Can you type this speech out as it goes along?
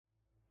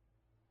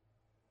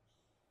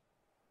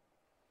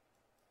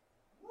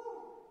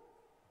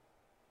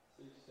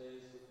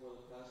days before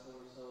the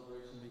Passover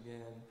celebration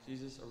began,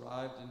 Jesus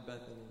arrived in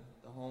Bethany,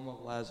 the home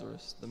of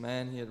Lazarus, the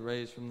man he had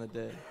raised from the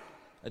dead.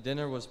 A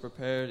dinner was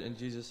prepared in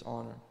Jesus'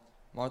 honor.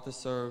 Martha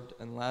served,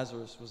 and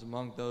Lazarus was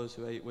among those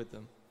who ate with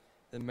him.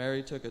 Then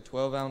Mary took a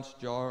 12-ounce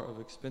jar of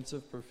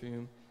expensive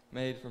perfume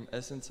made from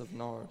essence of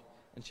nard,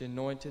 and she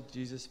anointed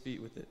Jesus'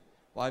 feet with it,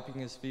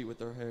 wiping his feet with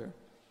her hair.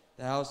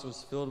 The house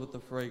was filled with the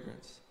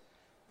fragrance.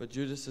 But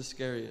Judas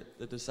Iscariot,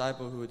 the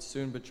disciple who would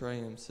soon betray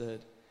him,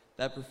 said,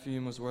 "That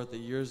perfume was worth a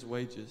year's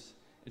wages.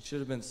 It should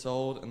have been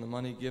sold and the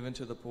money given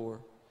to the poor."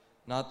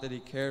 Not that he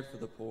cared for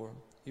the poor.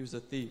 He was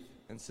a thief,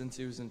 and since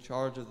he was in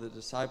charge of the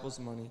disciples'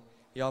 money,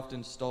 he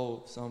often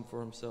stole some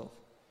for himself.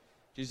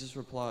 Jesus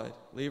replied,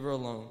 "Leave her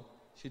alone.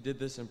 She did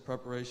this in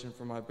preparation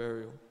for my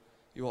burial.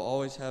 You will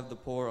always have the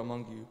poor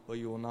among you, but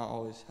you will not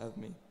always have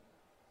me."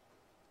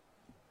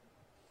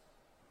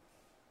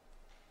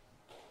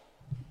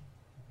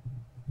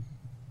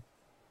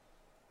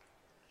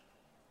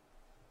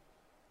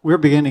 We're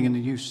beginning a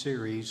new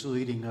series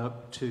leading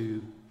up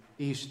to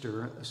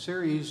Easter, a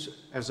series,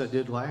 as I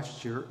did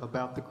last year,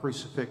 about the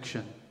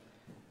crucifixion.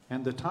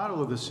 And the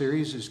title of the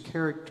series is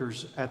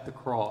Characters at the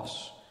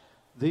Cross.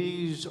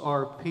 These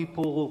are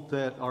people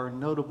that are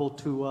notable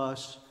to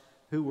us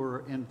who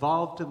were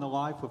involved in the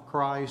life of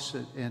Christ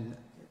and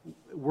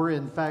were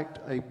in fact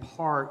a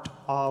part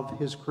of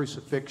his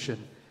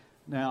crucifixion.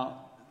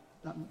 Now,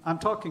 I'm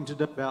talking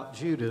today about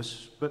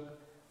Judas, but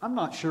I'm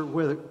not sure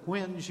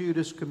when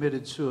Judas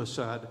committed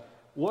suicide.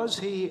 Was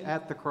he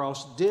at the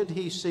cross? Did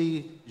he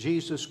see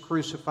Jesus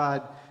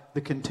crucified? The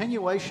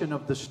continuation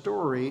of the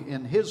story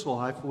in his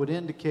life would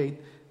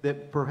indicate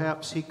that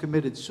perhaps he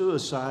committed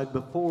suicide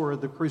before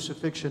the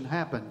crucifixion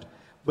happened.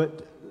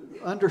 But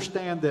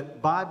understand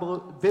that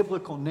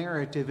biblical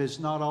narrative is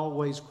not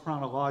always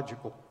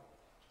chronological.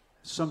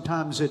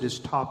 Sometimes it is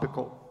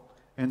topical.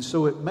 And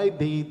so it may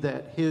be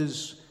that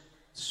his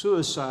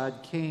suicide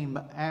came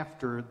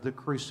after the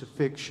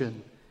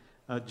crucifixion.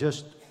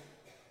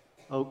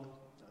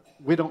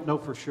 We don't know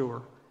for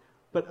sure.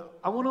 But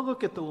I want to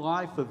look at the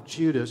life of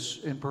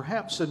Judas, and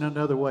perhaps in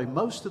another way.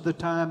 Most of the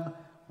time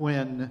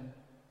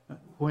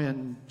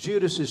when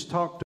Judas is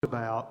talked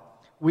about,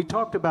 we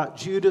talked about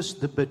Judas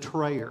the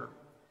betrayer.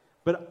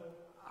 But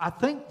I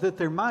think that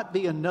there might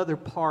be another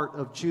part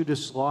of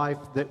Judas'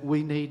 life that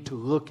we need to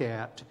look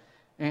at,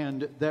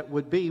 and that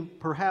would be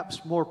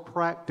perhaps more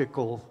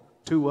practical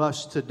to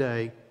us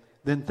today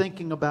than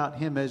thinking about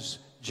him as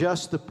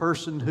just the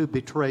person who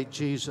betrayed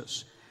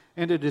Jesus.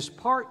 And it is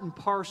part and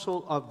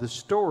parcel of the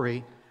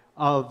story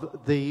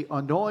of the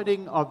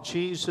anointing of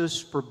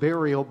Jesus for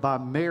burial by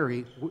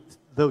Mary,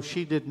 though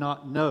she did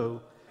not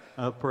know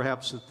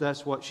perhaps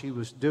that's what she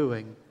was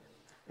doing.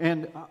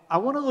 And I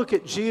want to look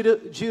at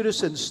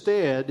Judas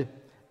instead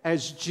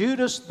as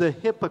Judas the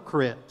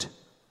hypocrite,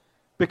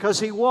 because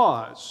he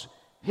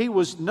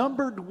was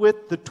numbered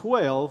with the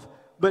 12,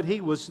 but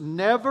he was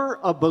never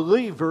a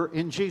believer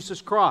in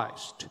Jesus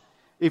Christ.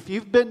 If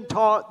you've been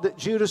taught that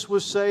Judas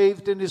was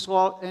saved and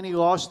he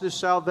lost his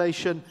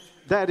salvation,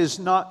 that is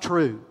not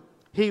true.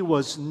 He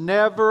was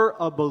never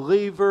a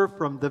believer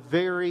from the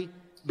very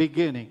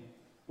beginning.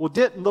 Well,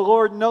 didn't the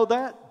Lord know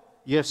that?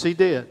 Yes, He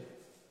did.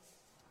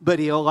 But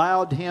He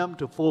allowed him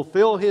to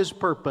fulfill His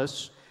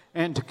purpose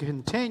and to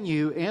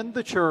continue in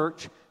the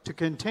church, to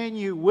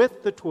continue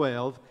with the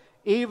 12,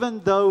 even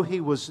though he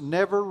was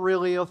never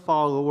really a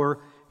follower.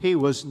 He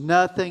was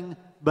nothing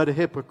but a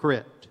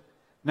hypocrite.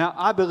 Now,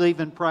 I believe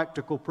in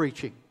practical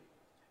preaching.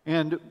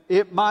 And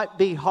it might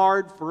be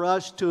hard for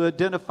us to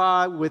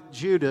identify with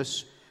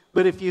Judas,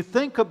 but if you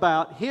think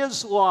about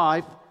his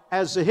life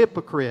as a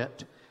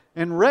hypocrite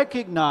and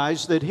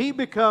recognize that he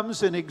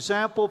becomes an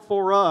example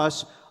for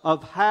us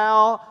of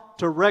how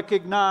to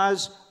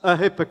recognize a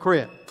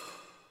hypocrite.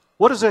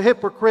 What does a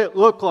hypocrite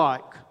look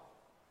like?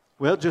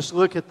 Well, just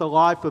look at the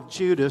life of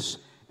Judas,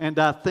 and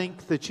I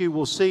think that you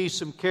will see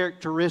some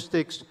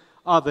characteristics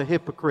of a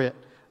hypocrite.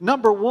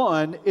 Number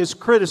one is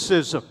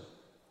criticism.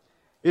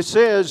 It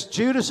says,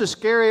 Judas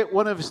Iscariot,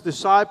 one of his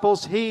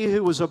disciples, he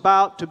who was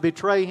about to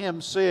betray him,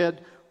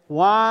 said,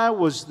 "Why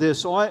was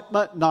this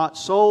ointment not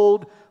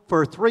sold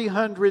for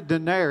 300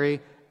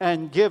 denarii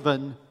and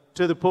given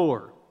to the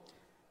poor?"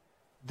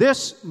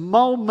 This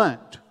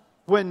moment,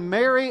 when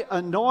Mary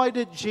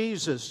anointed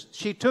Jesus,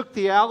 she took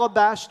the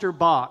alabaster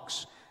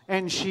box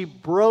and she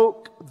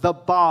broke the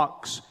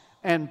box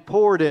and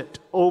poured it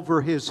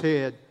over His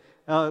head.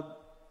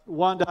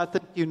 Wanda, I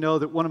think you know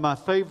that one of my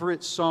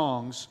favorite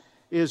songs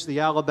is the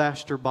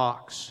Alabaster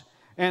Box.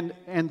 And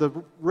the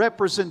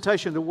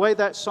representation, the way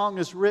that song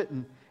is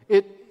written,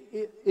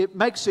 it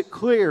makes it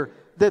clear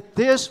that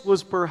this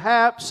was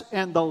perhaps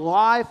in the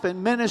life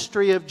and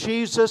ministry of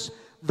Jesus,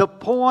 the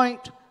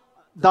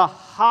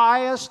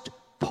highest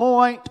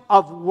point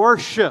of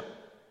worship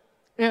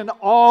in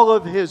all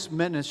of His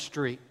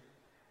ministry.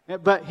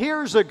 But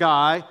here's a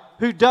guy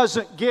who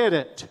doesn't get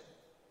it.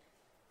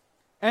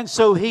 And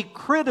so he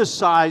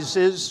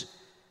criticizes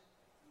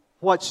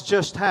what's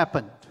just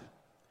happened.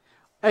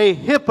 A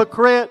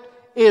hypocrite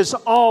is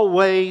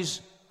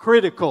always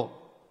critical.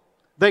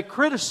 They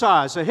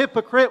criticize. A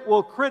hypocrite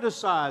will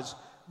criticize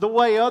the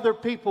way other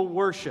people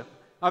worship.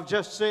 I've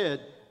just said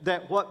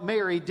that what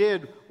Mary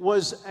did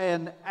was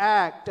an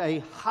act, a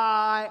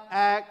high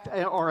act,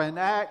 or an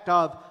act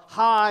of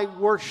high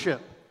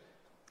worship.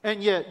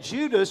 And yet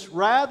Judas,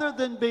 rather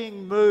than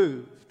being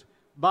moved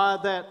by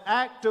that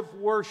act of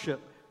worship,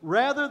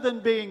 rather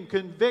than being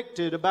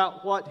convicted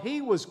about what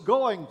he was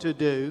going to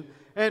do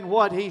and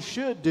what he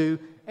should do,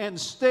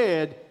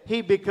 instead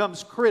he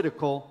becomes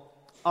critical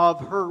of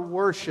her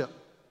worship.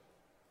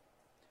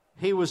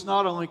 He was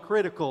not only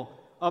critical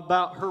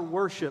about her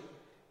worship,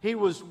 he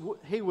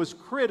was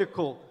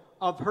critical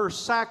of her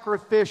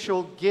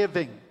sacrificial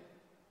giving.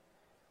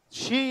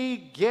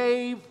 She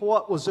gave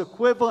what was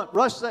equivalent.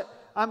 Russ,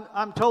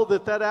 I'm told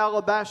that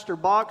alabaster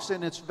box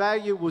and its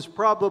value was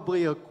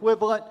probably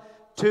equivalent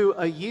to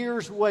a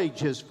year's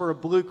wages for a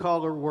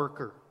blue-collar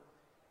worker.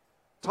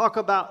 Talk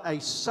about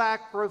a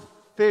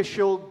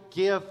sacrificial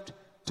gift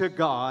to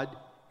God,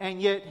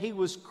 and yet he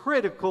was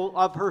critical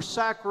of her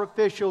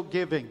sacrificial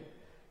giving.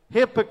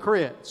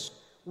 Hypocrites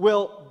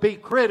will be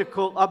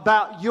critical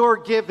about your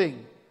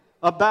giving,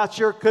 about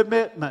your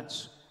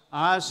commitments.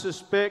 I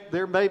suspect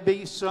there may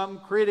be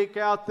some critic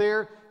out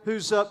there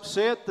who's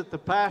upset that the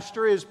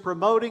pastor is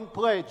promoting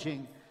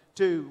pledging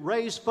to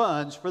raise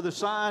funds for the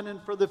sign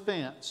and for the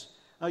fence.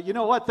 You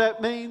know what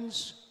that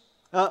means?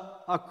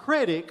 A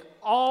critic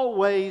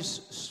always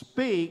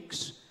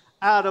speaks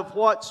out of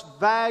what's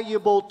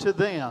valuable to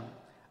them.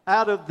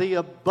 Out of the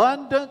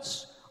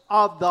abundance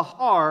of the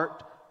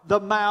heart, the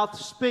mouth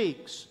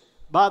speaks.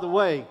 By the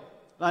way,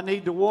 I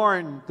need to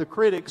warn the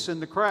critics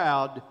in the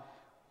crowd,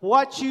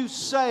 what you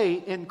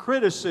say in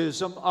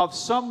criticism of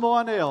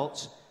someone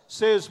else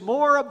says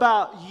more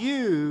about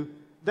you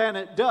than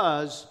it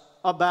does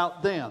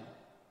about them.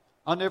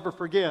 I'll never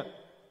forget,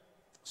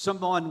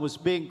 someone was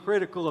being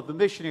critical of a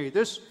missionary.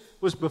 This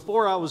was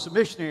before I was a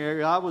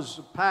missionary. I was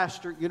a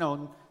pastor,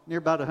 near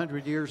about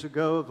 100 years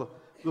ago of a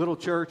little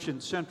church in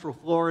Central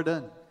Florida.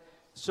 And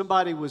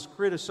somebody was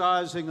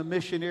criticizing a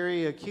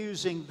missionary,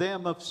 accusing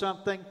them of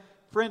something.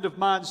 A friend of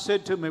mine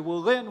said to me,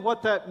 well, then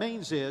what that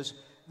means is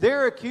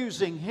they're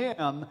accusing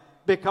him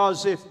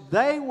because if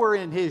they were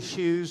in his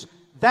shoes,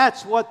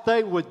 that's what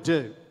they would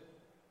do.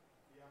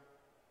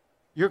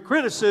 Your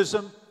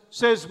criticism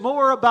says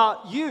more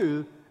about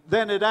you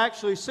than it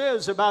actually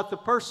says about the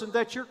person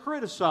that you're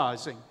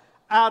criticizing.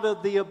 Out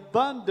of the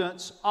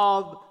abundance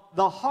of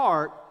the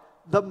heart,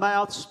 the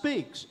mouth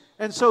speaks.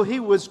 And so he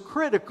was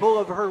critical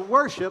of her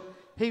worship.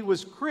 He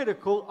was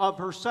critical of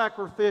her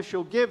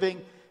sacrificial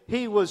giving.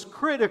 He was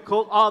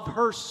critical of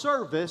her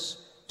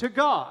service to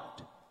God.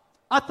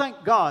 I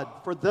thank God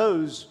for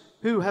those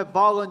who have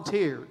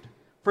volunteered,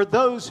 for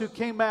those who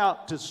came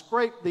out to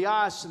scrape the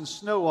ice and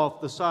snow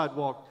off the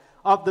sidewalk,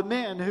 of the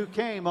men who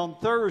came on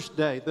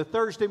Thursday, the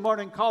Thursday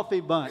morning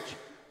coffee bunch,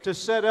 to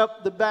set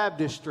up the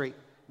baptistry.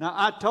 Now,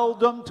 I told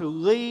them to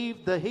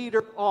leave the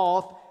heater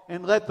off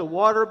and let the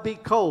water be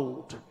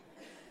cold,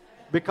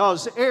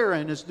 because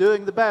Aaron is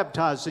doing the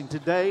baptizing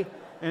today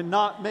and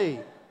not me.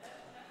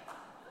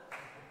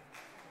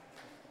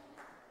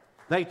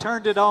 They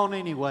turned it on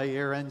anyway,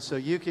 Aaron, so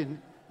you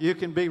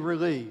can be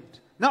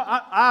relieved. No,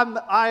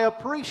 I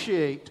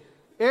appreciate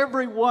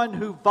everyone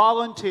who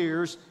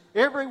volunteers,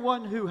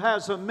 everyone who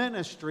has a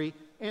ministry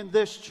in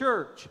this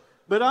church.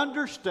 But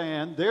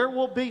understand, there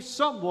will be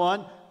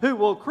someone who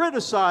will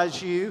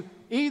criticize you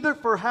either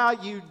for how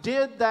you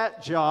did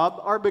that job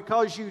or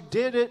because you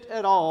did it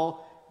at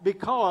all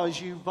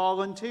because you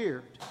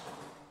volunteered.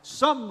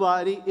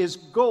 Somebody is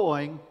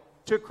going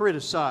to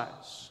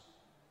criticize.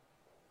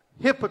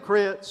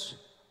 Hypocrites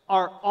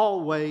are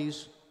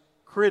always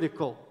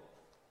critical.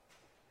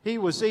 He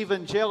was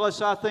even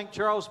jealous, I think,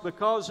 Charles,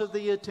 because of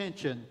the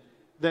attention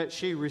that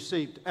she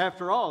received.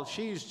 After all,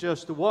 she's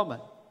just a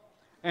woman.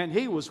 And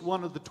he was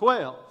one of the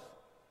 12.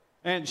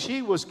 And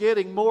she was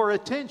getting more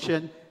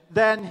attention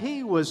than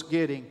he was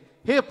getting.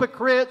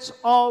 Hypocrites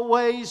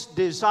always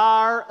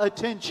desire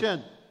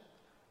attention.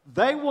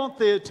 They want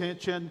the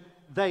attention.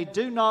 They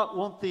do not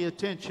want the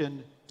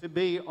attention to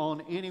be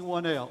on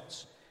anyone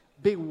else.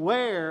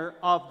 Beware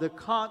of the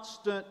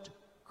constant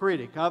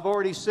critic. I've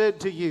already said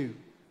to you,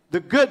 the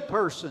good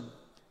person.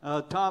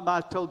 Tom,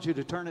 I told you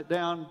to turn it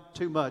down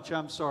too much.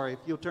 I'm sorry. If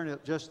you'll turn it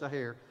up just a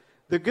hair.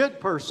 The good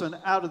person,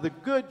 out of the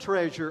good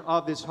treasure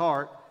of his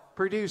heart,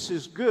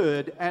 produces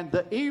good, and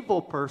the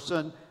evil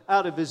person,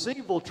 out of his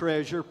evil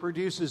treasure,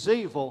 produces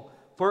evil.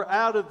 For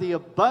out of the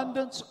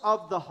abundance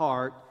of the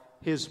heart,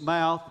 his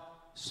mouth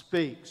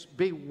speaks.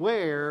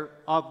 Beware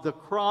of the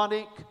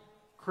chronic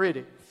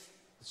critic.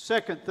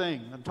 Second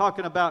thing, I'm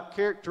talking about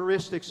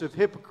characteristics of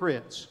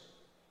hypocrites.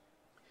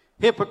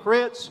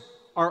 Hypocrites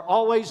are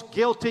always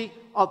guilty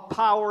of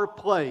power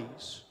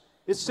plays.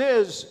 It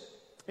says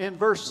in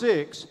verse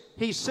 6,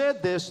 he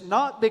said this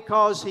not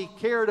because he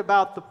cared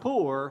about the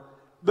poor,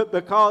 but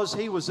because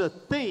he was a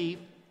thief,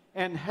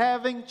 and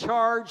having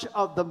charge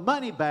of the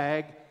money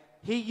bag,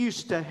 he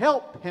used to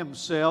help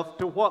himself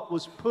to what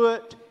was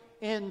put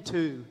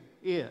into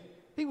it.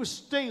 He was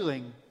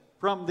stealing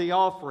from the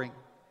offering.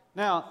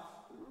 Now,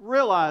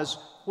 realize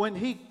when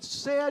he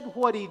said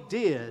what he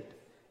did,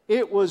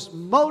 it was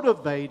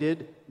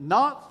motivated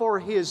not for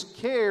his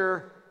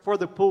care for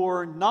the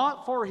poor,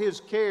 not for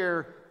his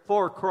care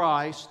for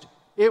Christ.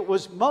 It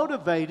was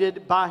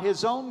motivated by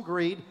his own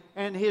greed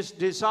and his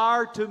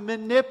desire to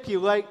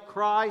manipulate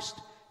Christ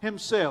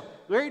himself.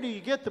 Larry, do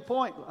you get the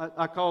point?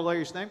 I call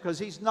Larry's name because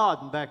he's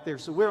nodding back there,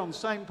 so we're on the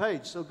same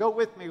page. So go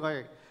with me,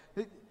 Larry.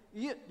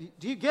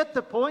 Do you get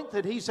the point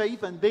that he's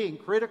even being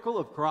critical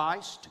of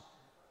Christ?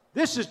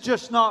 This is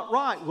just not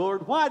right,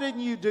 Lord. Why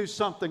didn't you do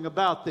something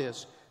about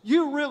this?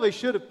 You really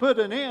should have put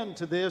an end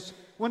to this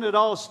when it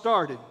all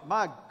started.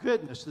 My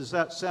goodness, does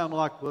that sound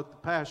like what the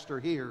pastor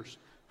hears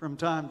from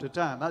time to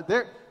time?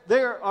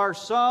 There are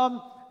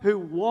some who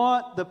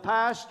want the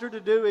pastor to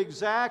do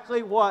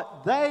exactly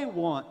what they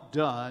want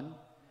done,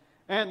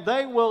 and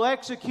they will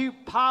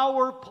execute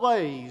power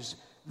plays.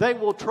 They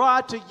will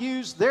try to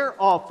use their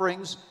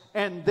offerings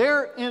and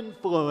their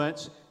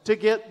influence to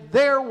get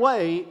their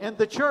way in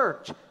the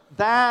church.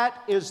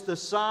 That is the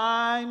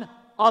sign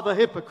of a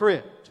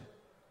hypocrite.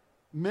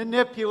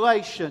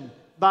 Manipulation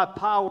by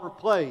power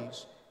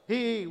plays.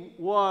 He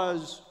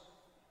was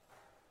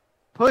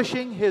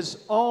pushing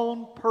his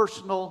own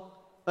personal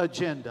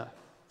agenda.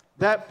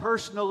 That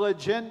personal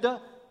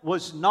agenda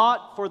was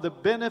not for the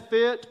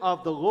benefit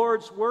of the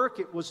Lord's work.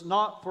 It was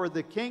not for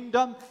the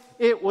kingdom.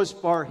 It was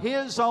for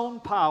his own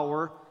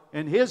power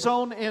and his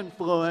own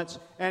influence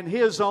and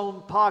his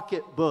own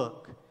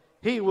pocketbook.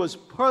 He was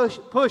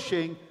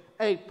pushing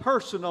a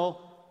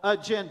personal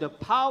agenda.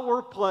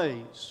 Power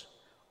plays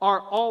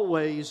are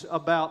always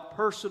about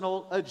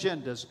personal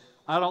agendas.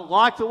 I don't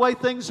like the way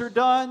things are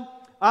done.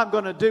 I'm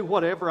going to do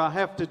whatever I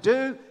have to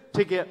do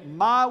to get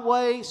my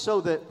way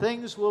so that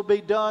things will be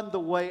done the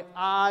way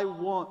I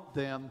want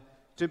them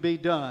to be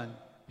done.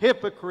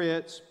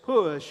 Hypocrites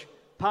push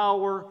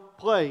power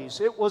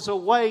plays. It was a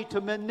way to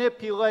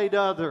manipulate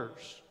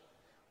others,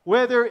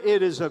 whether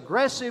it is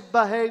aggressive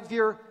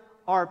behavior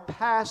or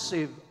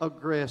passive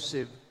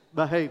aggressive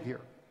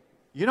behavior.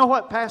 You know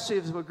what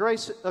passive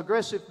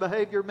aggressive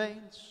behavior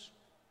means?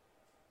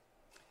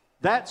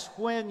 That's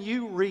when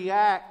you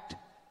react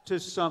to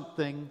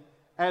something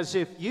as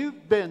if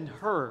you've been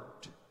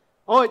hurt.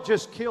 Oh, it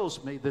just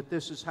kills me that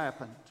this has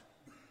happened.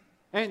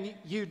 And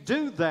you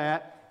do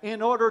that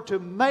in order to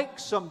make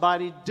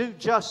somebody do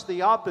just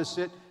the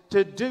opposite,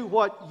 to do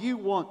what you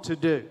want to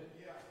do.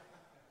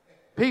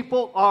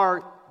 People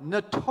are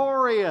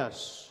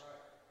notorious.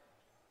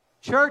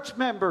 Church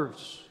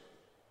members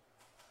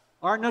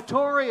are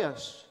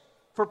notorious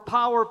for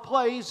power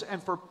plays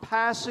and for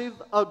passive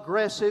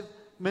aggressive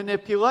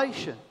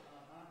manipulation.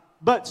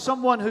 But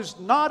someone who's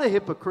not a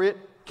hypocrite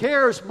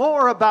cares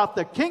more about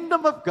the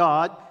kingdom of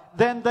God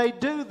than they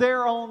do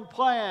their own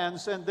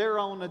plans and their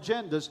own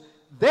agendas.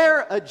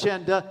 Their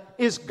agenda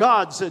is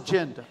God's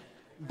agenda.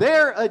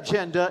 Their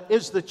agenda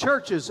is the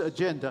church's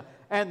agenda.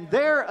 And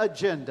their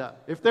agenda,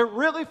 if they're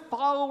really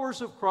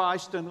followers of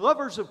Christ and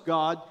lovers of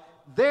God,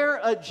 their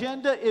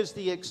agenda is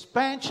the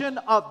expansion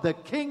of the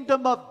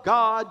kingdom of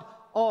God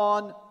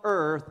on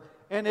earth.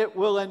 And it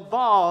will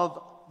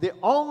involve, the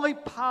only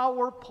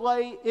power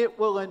play it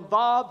will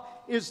involve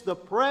is the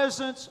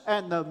presence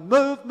and the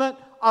movement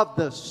of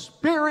the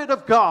Spirit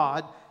of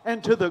God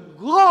and to the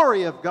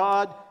glory of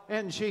God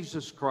and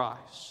Jesus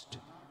Christ.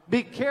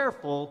 Be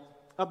careful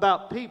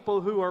about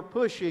people who are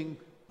pushing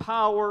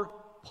power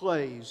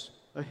plays.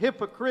 A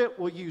hypocrite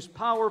will use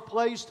power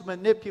plays to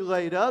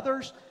manipulate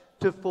others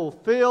to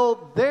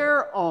fulfill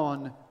their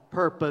own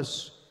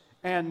purpose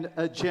and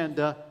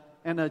agenda,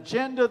 an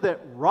agenda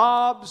that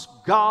robs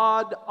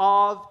God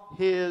of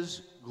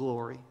His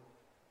glory.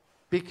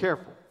 Be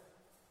careful.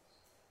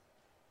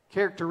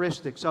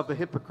 Characteristics of a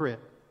hypocrite.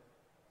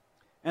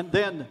 And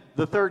then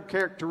the third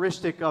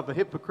characteristic of a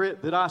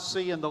hypocrite that I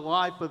see in the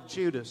life of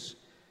Judas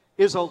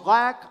is a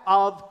lack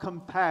of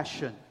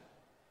compassion.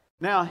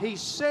 Now he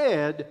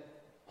said,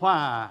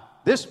 why,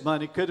 this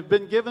money could have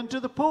been given to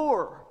the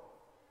poor.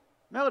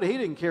 No, he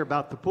didn't care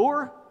about the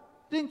poor.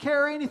 Didn't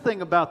care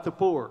anything about the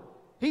poor.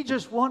 He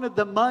just wanted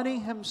the money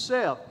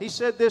himself. He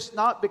said this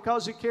not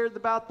because he cared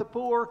about the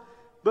poor,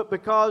 but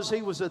because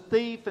he was a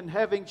thief, and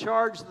having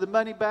charged the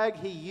money bag,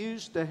 he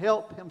used to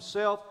help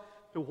himself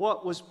to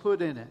what was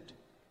put in it.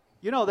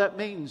 You know, that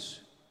means,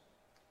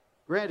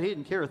 granted, he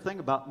didn't care a thing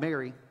about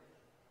Mary.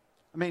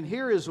 I mean,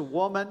 here is a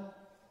woman.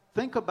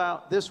 Think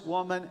about this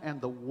woman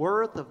and the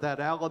worth of that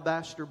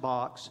alabaster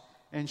box,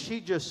 and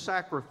she just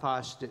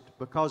sacrificed it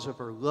because of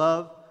her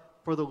love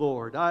for the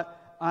Lord. I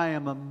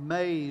am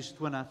amazed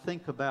when I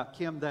think about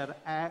Kim, that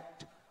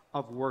act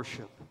of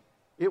worship.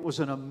 It was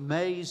an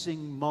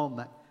amazing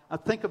moment. I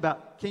think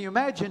about, can you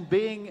imagine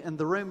being in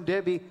the room,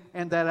 Debbie,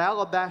 and that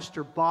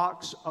alabaster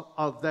box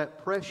of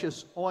that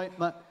precious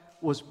ointment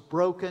was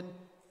broken?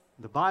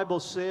 The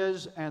Bible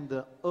says, and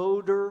the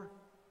odor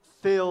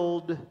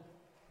filled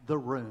the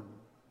room.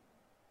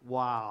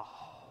 Wow.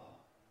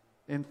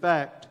 In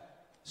fact,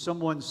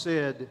 someone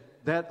said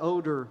that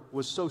odor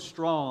was so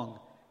strong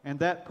and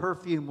that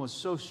perfume was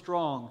so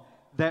strong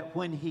that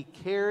when he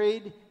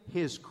carried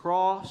his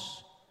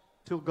cross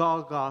to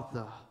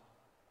Golgotha,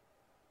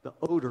 the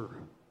odor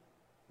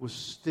was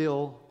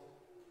still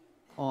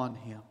on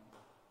him.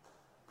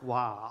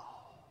 Wow.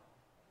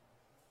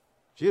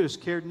 Judas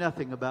cared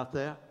nothing about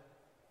that.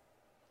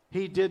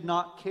 He did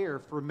not care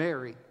for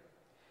Mary.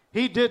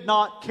 He did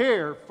not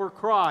care for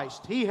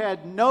Christ. He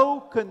had no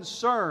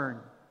concern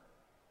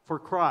for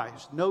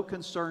Christ, no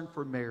concern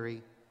for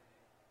Mary,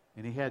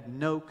 and he had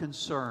no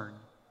concern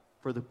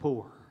for the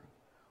poor.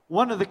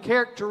 One of the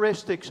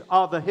characteristics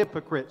of a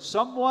hypocrite,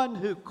 someone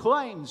who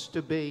claims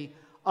to be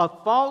a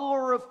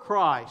follower of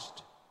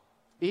Christ,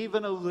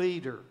 even a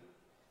leader,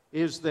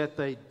 is that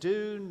they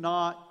do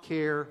not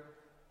care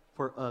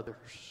for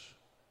others.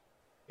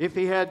 If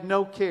he had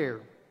no care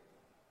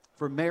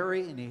for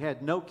Mary and he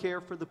had no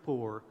care for the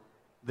poor,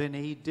 then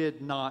he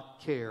did not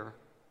care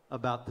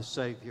about the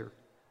Savior.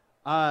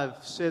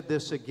 I've said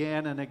this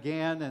again and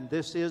again, and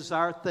this is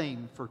our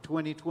theme for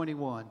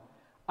 2021.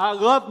 I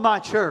love my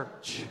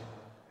church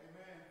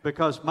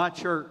because my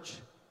church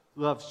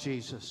loves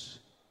Jesus,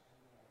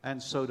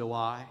 and so do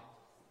I.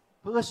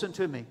 But listen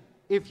to me.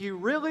 If you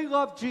really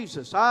love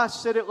Jesus, I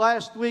said it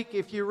last week,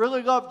 if you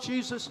really love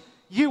Jesus,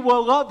 you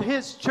will love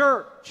His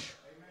church.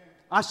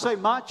 I say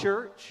my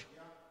church.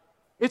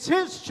 It's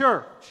His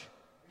church.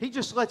 He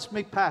just lets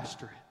me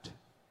pastor it.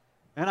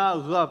 And I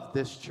love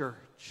this church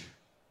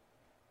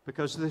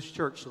because this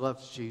church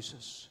loves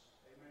Jesus.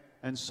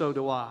 And so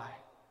do I.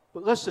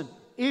 But listen,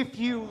 if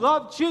you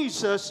love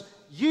Jesus,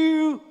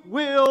 you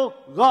will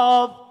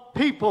love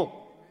people.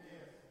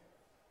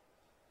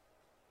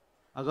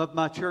 I love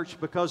my church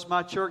because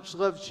my church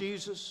loves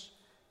Jesus.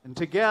 And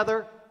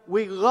together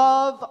we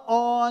love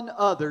on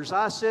others.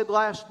 I said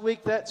last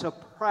week that's a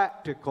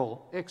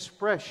practical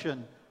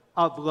expression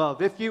of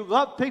love. If you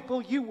love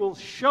people, you will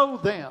show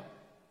them.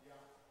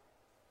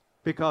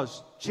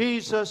 Because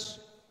Jesus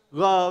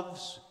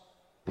loves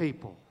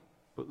people.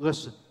 But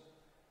listen,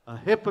 a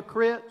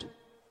hypocrite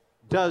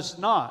does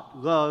not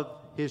love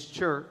his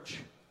church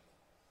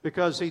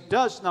because he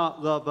does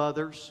not love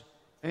others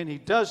and he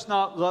does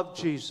not love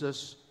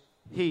Jesus.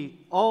 He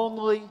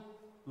only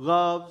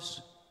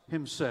loves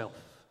himself.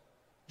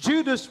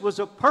 Judas was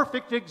a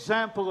perfect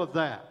example of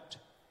that.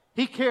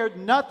 He cared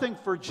nothing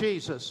for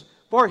Jesus,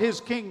 for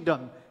His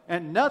kingdom,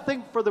 and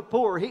nothing for the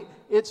poor.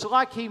 It's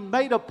like he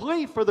made a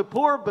plea for the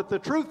poor, but the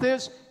truth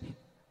is,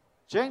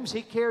 James,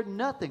 he cared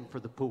nothing for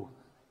the poor.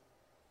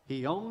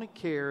 He only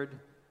cared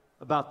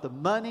about the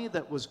money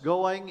that was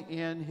going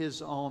in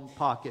his own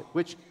pocket,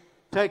 which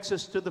takes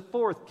us to the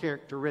fourth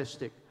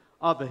characteristic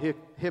of a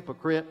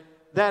hypocrite.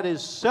 That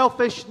is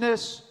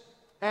selfishness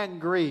and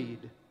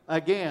greed.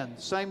 Again,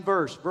 same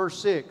verse, verse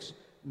 6.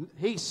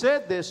 He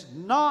said this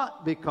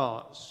not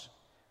because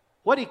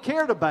what he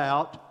cared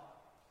about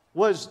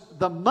was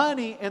the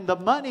money in the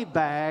money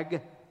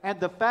bag and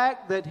the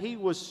fact that he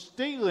was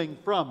stealing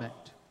from it.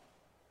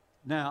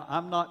 Now,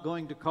 I'm not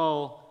going to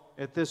call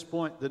at this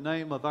point the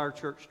name of our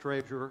church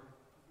treasurer.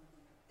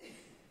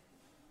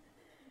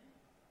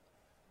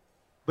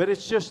 But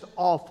it's just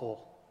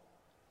awful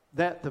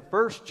that the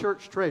first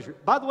church treasurer.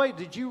 By the way,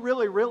 did you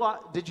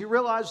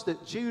realize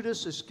that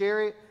Judas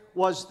Iscariot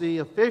was the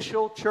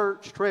official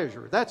church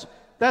treasurer?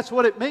 That's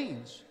what it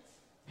means.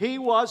 He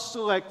was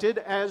selected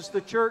as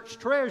the church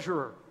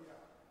treasurer.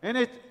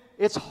 And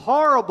it's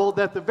horrible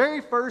that the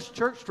very first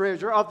church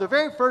treasurer of the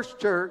very first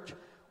church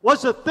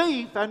was a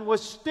thief and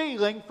was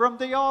stealing from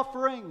the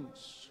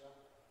offerings.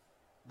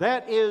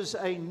 That is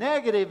a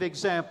negative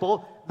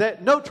example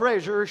that no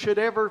treasurer should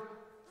ever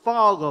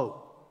follow.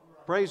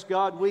 Praise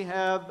God, we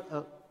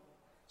have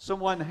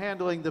someone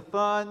handling the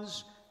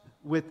funds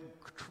with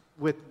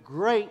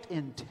great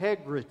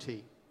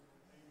integrity.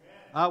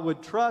 I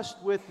would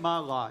trust with my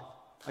life.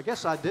 I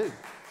guess I do.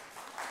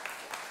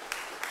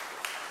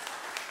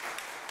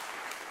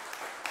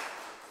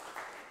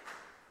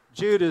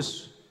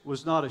 Judas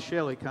was not a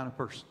Shelley kind of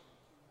person.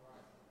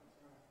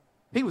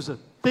 He was a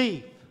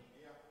thief.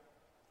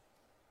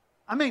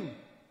 I mean,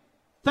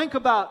 think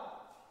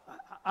about,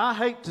 I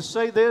hate to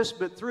say this,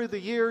 but through the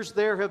years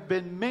there have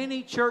been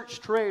many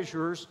church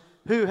treasurers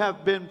who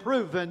have been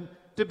proven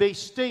to be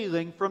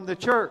stealing from the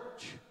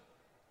church.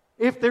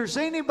 If there's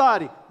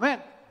anybody, man,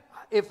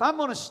 if I'm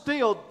going to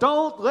steal,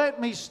 don't let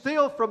me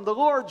steal from the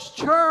Lord's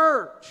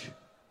church.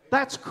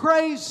 That's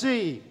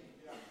crazy.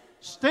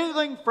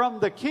 Stealing from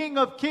the King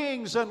of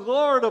Kings and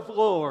Lord of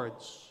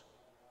Lords.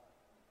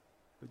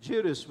 But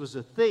Judas was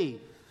a thief.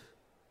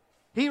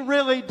 He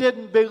really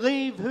didn't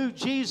believe who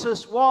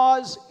Jesus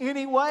was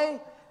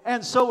anyway,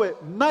 and so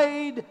it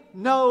made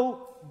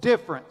no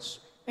difference.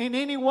 And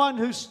anyone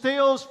who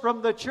steals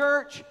from the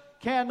church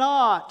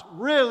cannot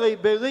really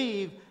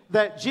believe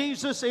that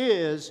Jesus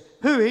is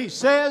who He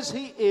says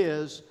He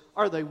is,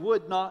 or they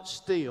would not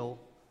steal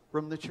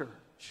from the church.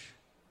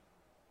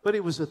 But he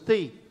was a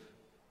thief.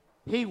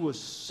 He was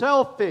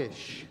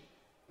selfish,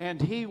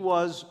 and he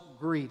was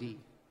greedy.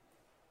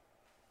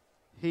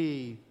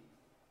 He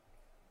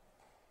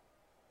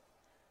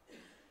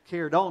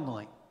cared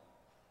only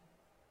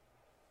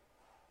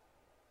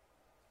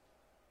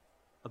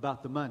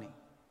about the money.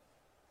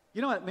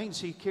 You know what it means?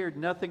 He cared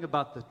nothing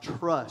about the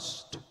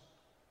trust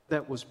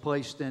that was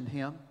placed in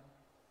him.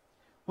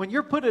 When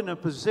you're put in a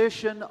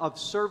position of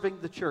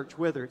serving the church,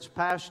 whether it's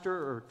pastor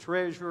or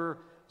treasurer,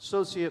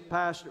 associate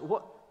pastor,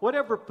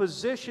 whatever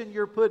position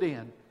you're put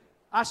in,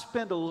 I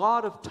spend a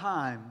lot of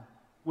time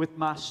with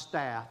my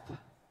staff,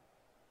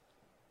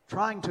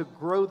 trying to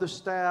grow the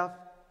staff,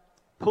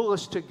 pull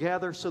us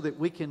together so that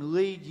we can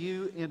lead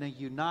you in a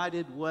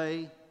united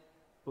way.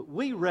 But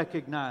we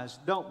recognize,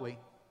 don't we?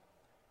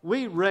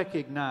 We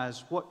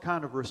recognize what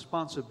kind of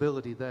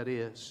responsibility that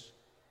is.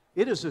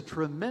 It is a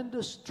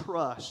tremendous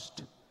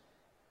trust.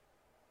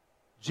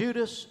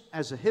 Judas,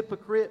 as a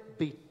hypocrite,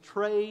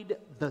 betrayed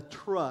the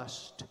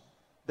trust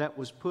that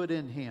was put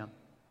in him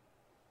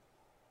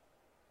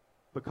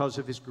because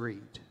of his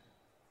greed.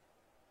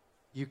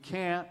 You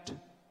can't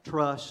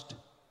trust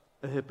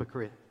a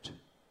hypocrite.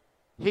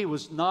 He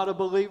was not a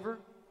believer.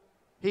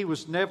 He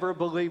was never a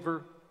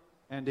believer.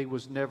 And he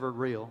was never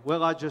real.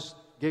 Well, I just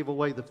gave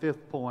away the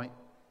fifth point,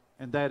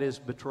 and that is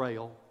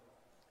betrayal.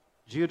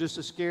 Judas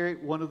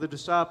Iscariot, one of the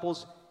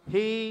disciples,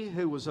 he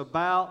who was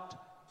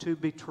about to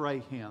betray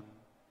him,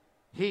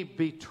 he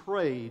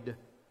betrayed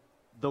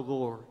the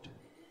Lord.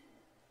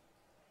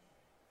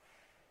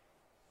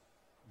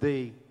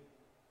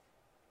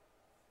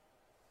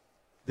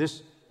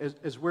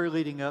 As we're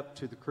leading up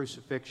to the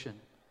crucifixion,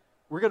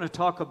 we're going to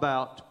talk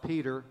about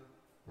Peter,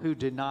 who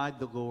denied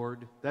the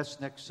Lord. That's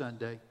next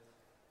Sunday.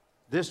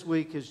 This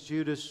week is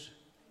Judas,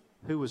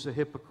 who was a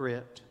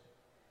hypocrite.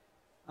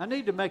 I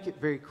need to make it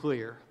very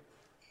clear.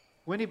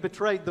 When he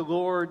betrayed the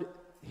Lord,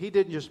 he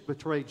didn't just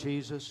betray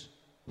Jesus.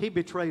 He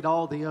betrayed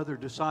all the other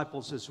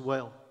disciples as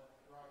well.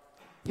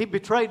 He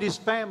betrayed his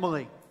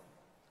family.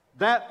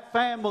 That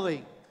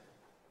family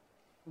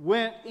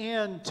went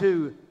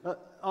into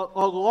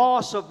a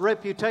loss of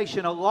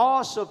reputation, a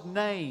loss of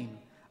name.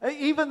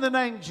 Even the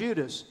name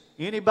Judas.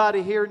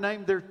 Anybody here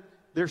named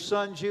their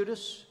son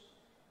Judas?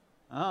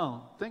 I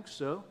don't think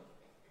so.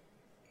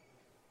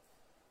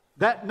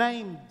 That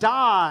name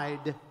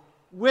died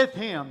with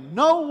him.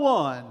 No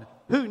one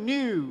who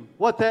knew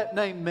what that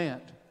name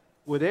meant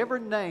would ever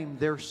name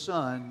their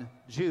son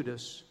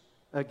Judas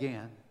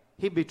again.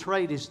 He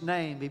betrayed his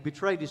name. He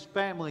betrayed his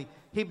family.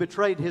 He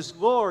betrayed his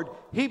Lord.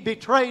 He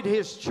betrayed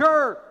his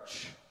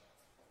church.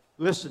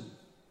 Listen,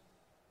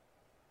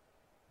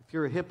 if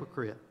you're a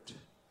hypocrite,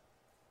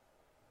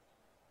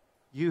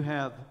 you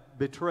have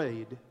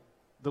betrayed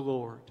the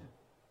Lord.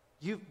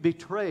 You've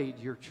betrayed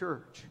your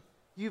church.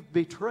 You've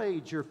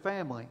betrayed your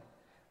family.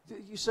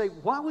 You say,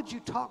 why would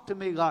you talk to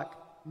me like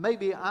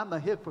maybe I'm a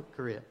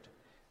hypocrite?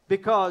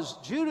 Because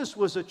Judas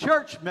was a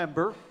church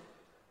member,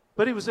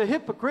 but he was a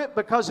hypocrite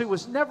because he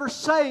was never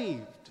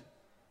saved.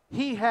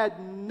 He had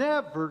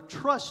never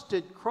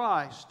trusted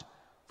Christ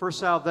for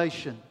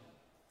salvation.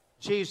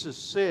 Jesus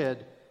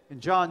said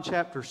in John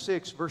chapter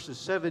 6, verses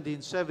 70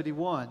 and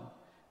 71,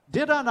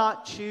 "Did I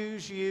not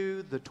choose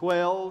you, the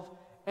 12,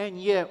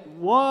 and yet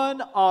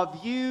one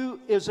of you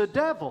is a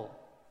devil?"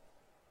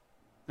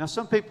 Now,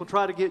 some people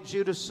try to get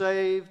Judas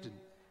saved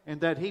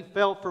and that he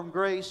fell from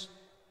grace.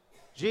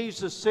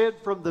 Jesus said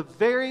from the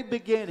very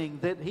beginning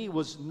that he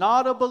was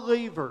not a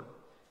believer.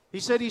 He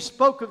said he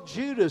spoke of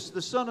Judas,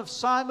 the son of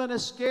Simon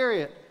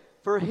Iscariot,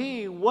 for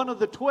he, one of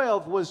the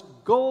 12, was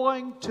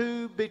going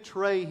to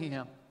betray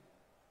him.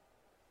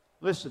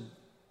 Listen,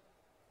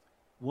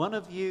 one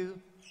of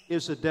you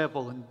is a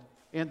devil. And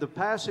in the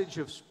passage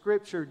of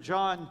Scripture,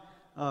 John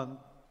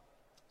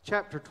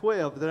chapter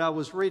 12 that I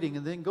was reading,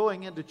 and then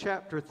going into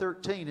chapter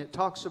 13, it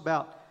talks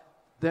about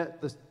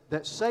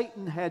that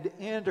Satan had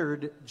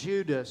entered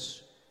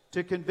Judas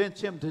to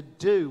convince him to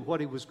do what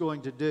he was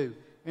going to do.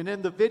 And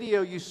in the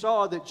video you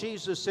saw that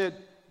Jesus said,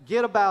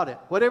 get about it.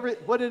 What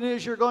it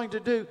is you're going to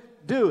do,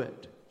 do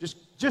it.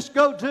 Just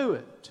go do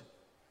it.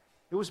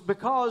 It was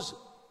because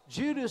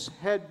Judas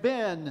had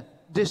been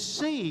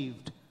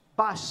deceived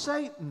by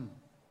Satan.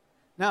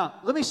 Now,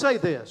 let me say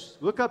this.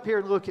 Look up here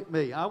and look at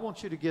me. I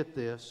want you to get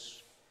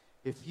this.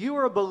 If you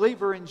are a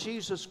believer in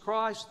Jesus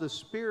Christ, the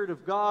Spirit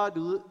of God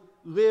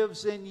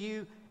lives in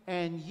you,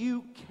 and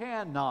you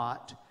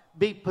cannot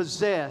be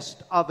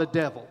possessed of a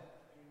devil.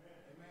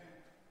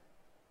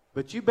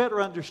 But you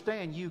better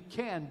understand you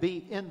can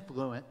be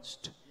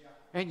influenced,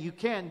 and you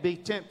can be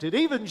tempted.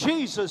 Even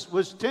Jesus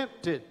was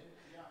tempted.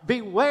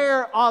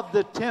 Beware of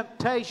the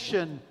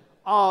temptation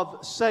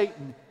of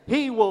Satan.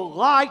 He will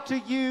lie to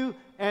you,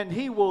 and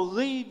he will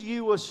lead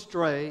you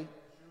astray.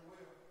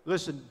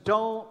 Listen,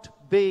 don't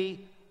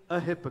be a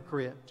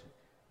hypocrite.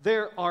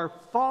 There are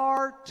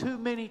far too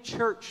many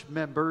church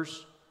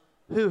members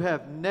who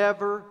have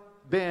never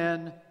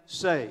been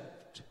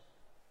saved.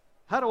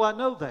 How do I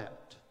know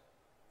that?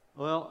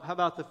 Well, how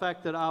about the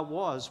fact that I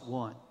was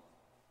one?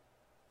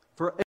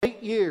 For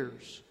 8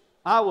 years,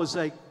 I was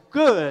a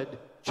good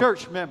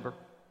church member,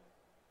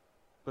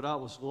 but I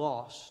was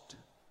lost.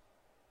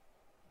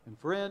 And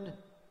friend,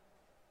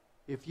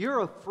 if you're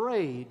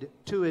afraid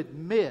to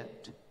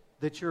admit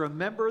that you're a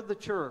member of the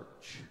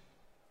church,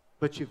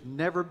 but you've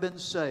never been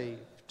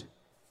saved,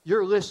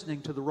 you're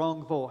listening to the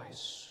wrong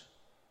voice.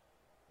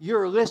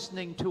 You're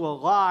listening to a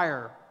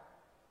liar.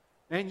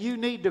 And you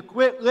need to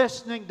quit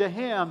listening to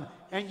him,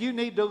 and you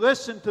need to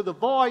listen to the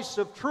voice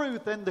of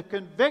truth and the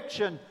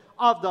conviction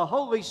of the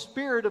Holy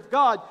Spirit of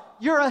God.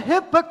 You're a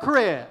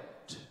hypocrite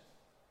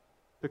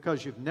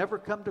because you've never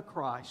come to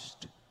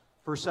Christ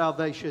for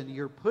salvation.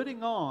 You're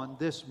putting on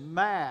this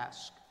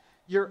mask.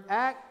 You're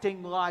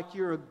acting like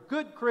you're a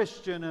good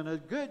Christian and a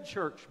good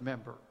church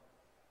member.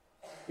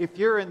 If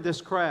you're in this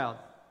crowd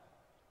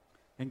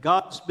and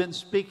God's been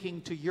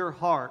speaking to your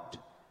heart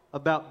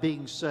about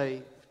being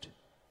saved,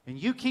 and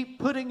you keep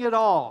putting it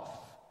off,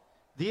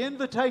 the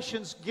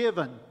invitation's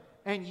given,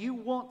 and you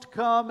want to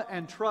come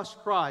and trust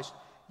Christ.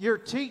 Your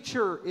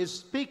teacher is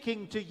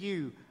speaking to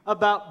you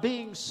about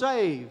being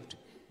saved,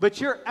 but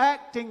you're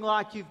acting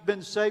like you've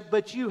been saved,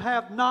 but you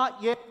have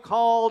not yet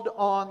called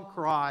on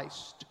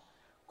Christ.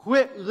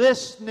 Quit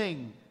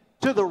listening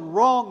to the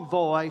wrong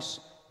voice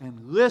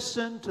and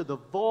listen to the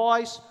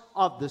voice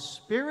of the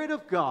Spirit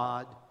of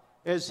God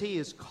as He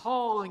is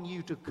calling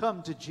you to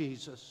come to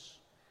Jesus.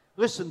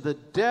 Listen, the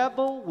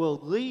devil will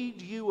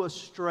lead you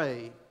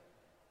astray,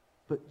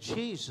 but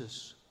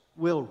Jesus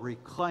will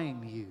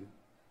reclaim you.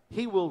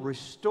 He will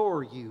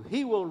restore you.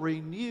 He will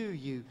renew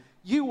you.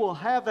 You will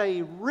have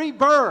a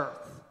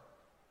rebirth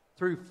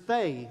through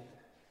faith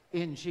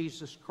in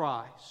Jesus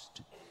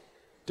Christ.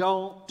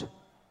 Don't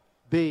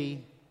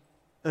be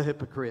a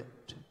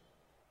hypocrite.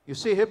 You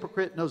see, a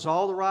hypocrite knows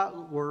all the right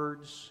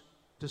words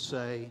to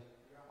say,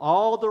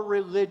 all the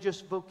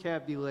religious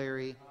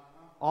vocabulary,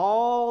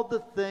 all the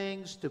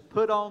things to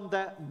put on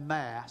that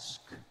mask.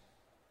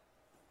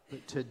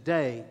 But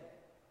today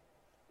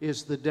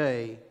is the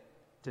day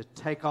to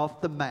take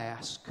off the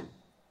mask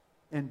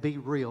and be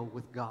real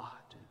with God.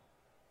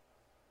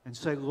 And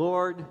say,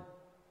 Lord,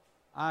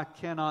 I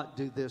cannot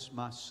do this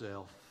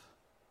myself.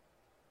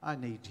 I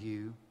need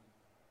you.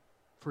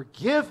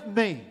 Forgive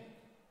me.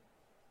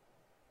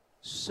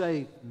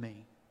 Save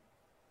me.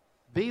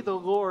 Be the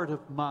Lord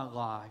of my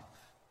life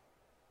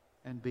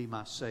and be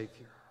my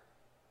Savior.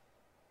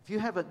 If you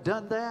haven't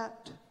done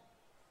that,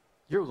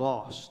 you're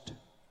lost.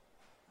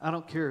 I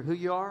don't care who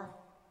you are.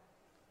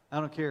 I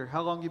don't care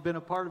how long you've been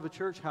a part of a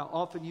church, how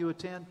often you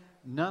attend.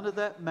 None of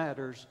that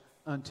matters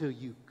until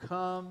you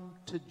come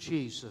to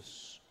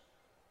Jesus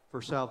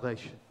for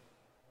salvation.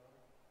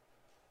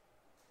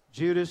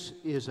 Judas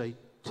is a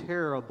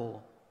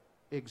terrible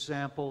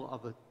example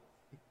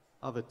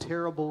of a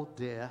terrible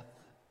death.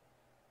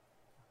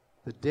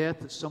 The death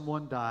that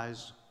someone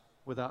dies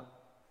without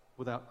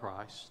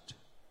Christ.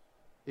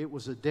 It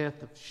was a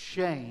death of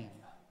shame.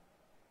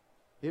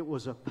 It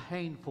was a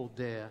painful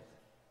death.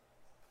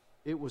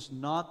 It was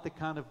not the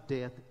kind of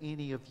death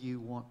any of you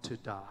want to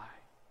die.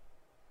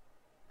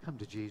 Come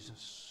to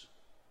Jesus.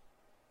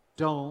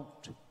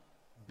 Don't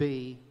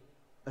be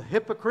a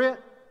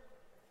hypocrite.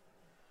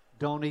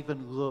 Don't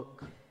even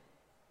look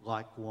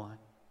like one.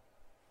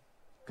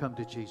 Come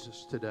to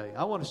Jesus today.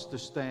 I want us to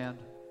stand.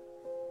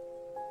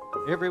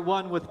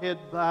 Everyone with head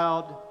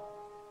bowed,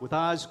 with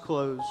eyes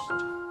closed.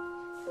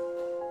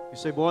 You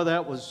say, boy,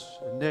 that was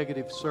a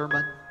negative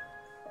sermon.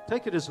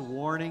 Take it as a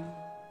warning.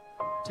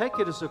 Take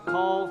it as a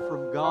call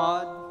from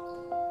God.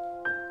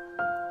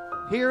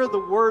 Hear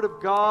the Word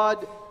of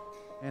God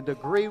and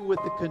agree with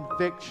the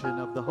conviction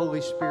of the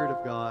Holy Spirit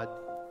of God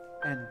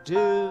and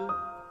do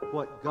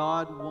what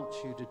God wants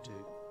you to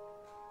do.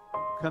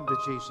 Come to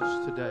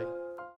Jesus today.